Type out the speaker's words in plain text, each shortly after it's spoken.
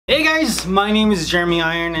Hey guys, my name is Jeremy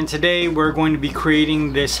Iron and today we're going to be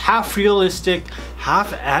creating this half realistic,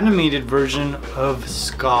 half animated version of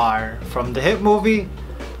Scar from the hit movie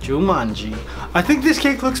Jumanji. I think this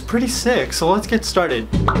cake looks pretty sick, so let's get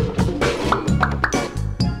started.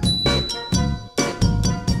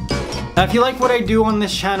 Now if you like what I do on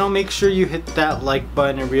this channel, make sure you hit that like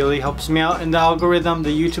button. It really helps me out in the algorithm, the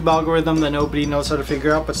YouTube algorithm that nobody knows how to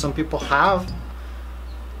figure out, but some people have.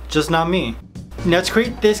 Just not me. Now to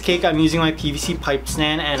create this cake, I'm using my PVC pipe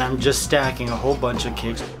stand and I'm just stacking a whole bunch of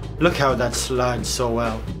cakes. Look how that slides so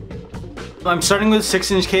well. I'm starting with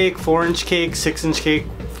 6-inch cake, 4-inch cake, 6-inch cake,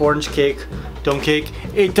 4-inch cake, dome cake.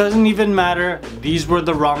 It doesn't even matter, these were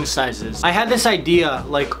the wrong sizes. I had this idea,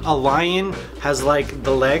 like a lion has like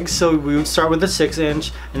the legs, so we would start with a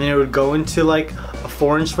 6-inch and then it would go into like a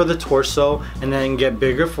 4-inch for the torso and then get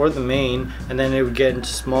bigger for the mane, and then it would get into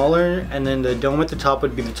smaller, and then the dome at the top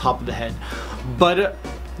would be the top of the head. But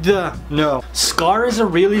no. Scar is a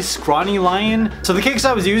really scrawny lion, so the cakes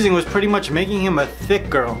I was using was pretty much making him a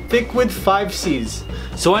thick girl. Thick with 5 C's.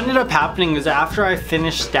 So what ended up happening is after I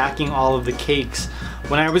finished stacking all of the cakes,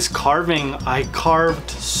 when I was carving, I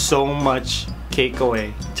carved so much cake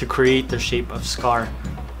away to create the shape of Scar.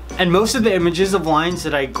 And most of the images of lions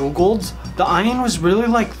that I googled, the lion was really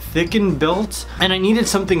like thick and built, and I needed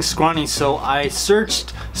something scrawny, so I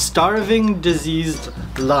searched starving diseased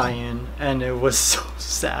lion, and it was so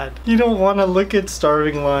sad. You don't want to look at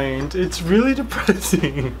starving lions. It's really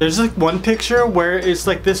depressing. There's like one picture where it's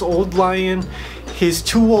like this old lion, he's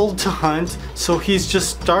too old to hunt, so he's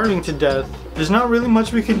just starving to death. There's not really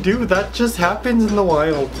much we can do. That just happens in the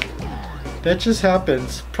wild. That just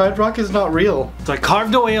happens. Pride Rock is not real. So I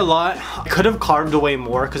carved away a lot. I could have carved away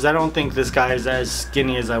more because I don't think this guy is as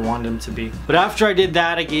skinny as I want him to be. But after I did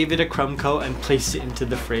that, I gave it a crumb coat and placed it into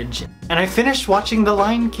the fridge. And I finished watching The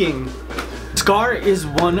Lion King. Scar is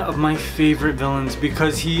one of my favorite villains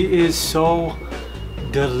because he is so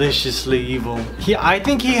deliciously evil. I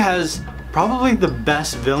think he has probably the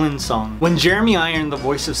best villain song. When Jeremy Iron, the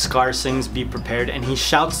voice of Scar, sings "Be Prepared" and he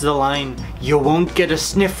shouts the line, "You won't get a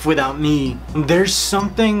sniff without me," there's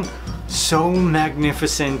something so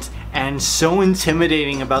magnificent and so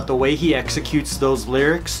intimidating about the way he executes those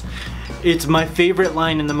lyrics. It's my favorite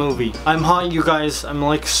line in the movie. I'm hot, you guys. I'm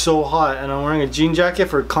like so hot, and I'm wearing a jean jacket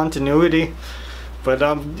for continuity, but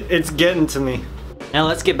it's getting to me. Now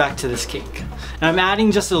let's get back to this cake. And I'm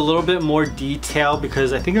adding just a little bit more detail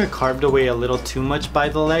because I think I carved away a little too much by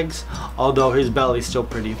the legs, although his belly's still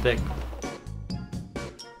pretty thick.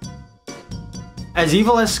 As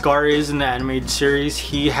evil as Scar is in the animated series,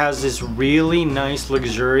 he has this really nice,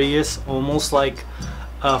 luxurious, almost like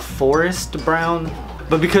a forest brown.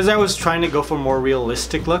 But because I was trying to go for a more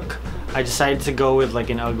realistic look, I decided to go with like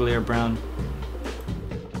an uglier brown.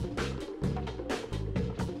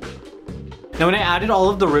 Now when I added all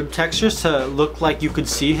of the rib textures to look like you could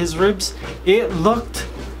see his ribs, it looked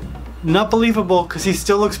not believable because he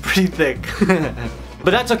still looks pretty thick.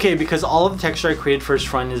 But that's okay because all of the texture I created for his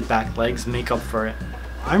front and his back legs make up for it.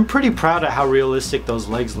 I'm pretty proud of how realistic those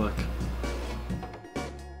legs look.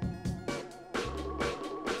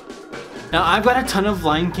 Now I've got a ton of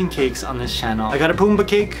Lion King cakes on this channel. I got a Pumbaa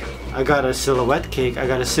cake, I got a Silhouette cake, I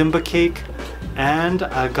got a Simba cake, and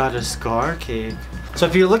I got a Scar cake. So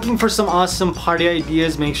if you're looking for some awesome party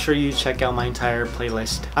ideas, make sure you check out my entire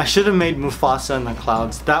playlist. I should have made Mufasa in the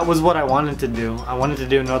clouds. That was what I wanted to do. I wanted to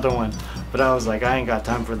do another one, but I was like, I ain't got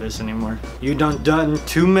time for this anymore. You done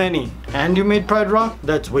too many. And you made Pride Rock?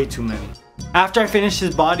 That's way too many. After I finished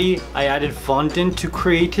his body, I added fondant to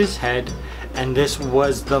create his head, and this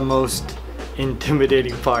was the most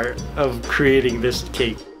intimidating part of creating this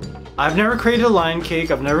cake. I've never created a lion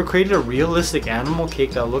cake. I've never created a realistic animal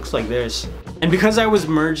cake that looks like this. And because I was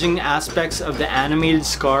merging aspects of the animated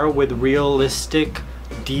Scar with realistic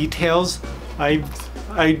details, I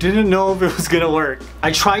didn't know if it was gonna work.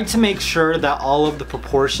 I tried to make sure that all of the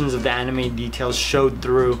proportions of the animated details showed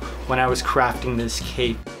through when I was crafting this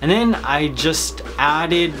cake. And then I just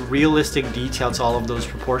added realistic detail to all of those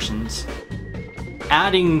proportions.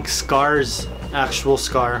 Adding Scar's actual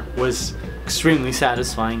Scar was extremely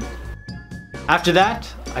satisfying. After that,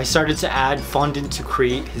 I started to add fondant to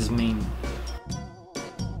create his mane.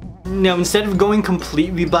 Now instead of going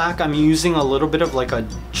completely black, I'm using a little bit of like a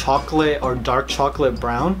chocolate or dark chocolate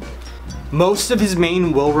brown. Most of his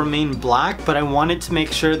mane will remain black, but I wanted to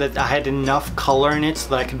make sure that I had enough color in it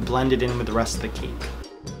so that I could blend it in with the rest of the cake.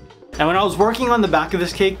 And when I was working on the back of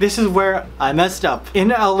this cake, this is where I messed up. In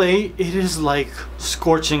LA, it is like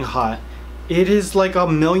scorching hot. It is like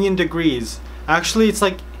 1,000,000 degrees. Actually, it's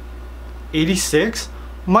like 86.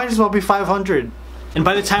 Might as well be 500. And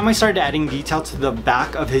by the time I started adding detail to the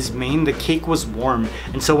back of his mane, the cake was warm.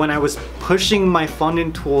 And so when I was pushing my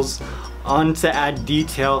fondant tools on to add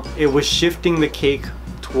detail, it was shifting the cake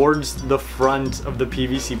towards the front of the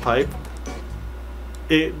PVC pipe.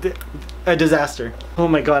 A disaster. Oh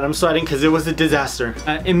my god, I'm sweating because it was a disaster.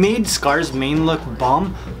 It made Scar's mane look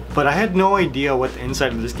bomb, but I had no idea what the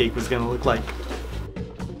inside of this cake was gonna look like.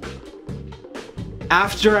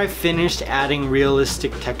 After I finished adding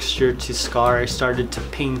realistic texture to Scar, I started to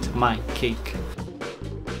paint my cake.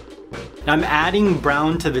 I'm adding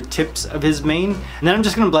brown to the tips of his mane, and then I'm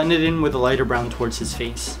just gonna blend it in with a lighter brown towards his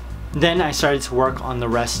face. Then I started to work on the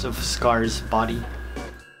rest of Scar's body.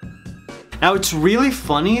 Now it's really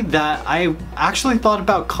funny that I actually thought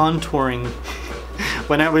about contouring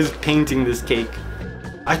when I was painting this cake.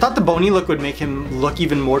 I thought the bony look would make him look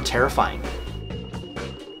even more terrifying.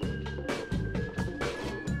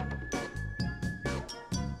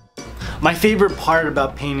 My favorite part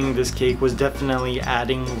about painting this cake was definitely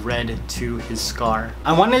adding red to his scar.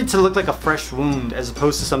 I wanted it to look like a fresh wound as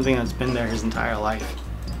opposed to something that's been there his entire life.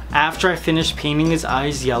 After I finished painting his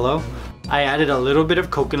eyes yellow, I added a little bit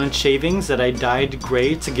of coconut shavings that I dyed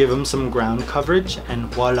gray to give him some ground coverage, and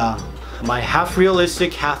voila! My half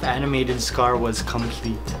realistic, half animated Scar was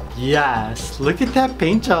complete. Yes, look at that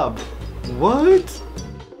paint job! What?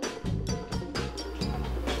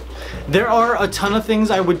 There are a ton of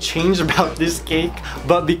things I would change about this cake,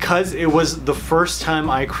 but because it was the first time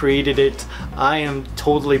I created it, I am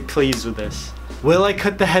totally pleased with this. Will I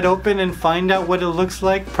cut the head open and find out what it looks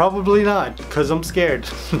like? Probably not, because I'm scared.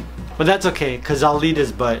 But that's okay, because I'll eat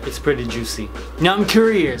his butt. It's pretty juicy. Now I'm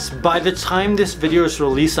curious, by the time this video is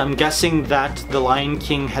released, I'm guessing that The Lion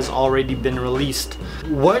King has already been released.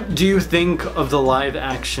 What do you think of the live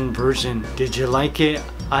action version? Did you like it?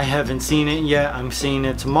 I haven't seen it yet. I'm seeing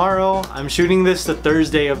it tomorrow. I'm shooting this the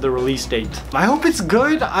Thursday of the release date. I hope it's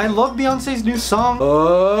good. I love Beyonce's new song.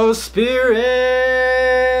 Oh,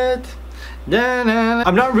 Spirit.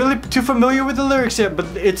 I'm not really too familiar with the lyrics yet, but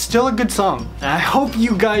it's still a good song. And I hope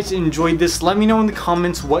you guys enjoyed this. Let me know in the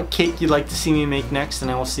comments what cake you'd like to see me make next, and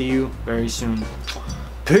I will see you very soon.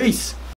 Peace!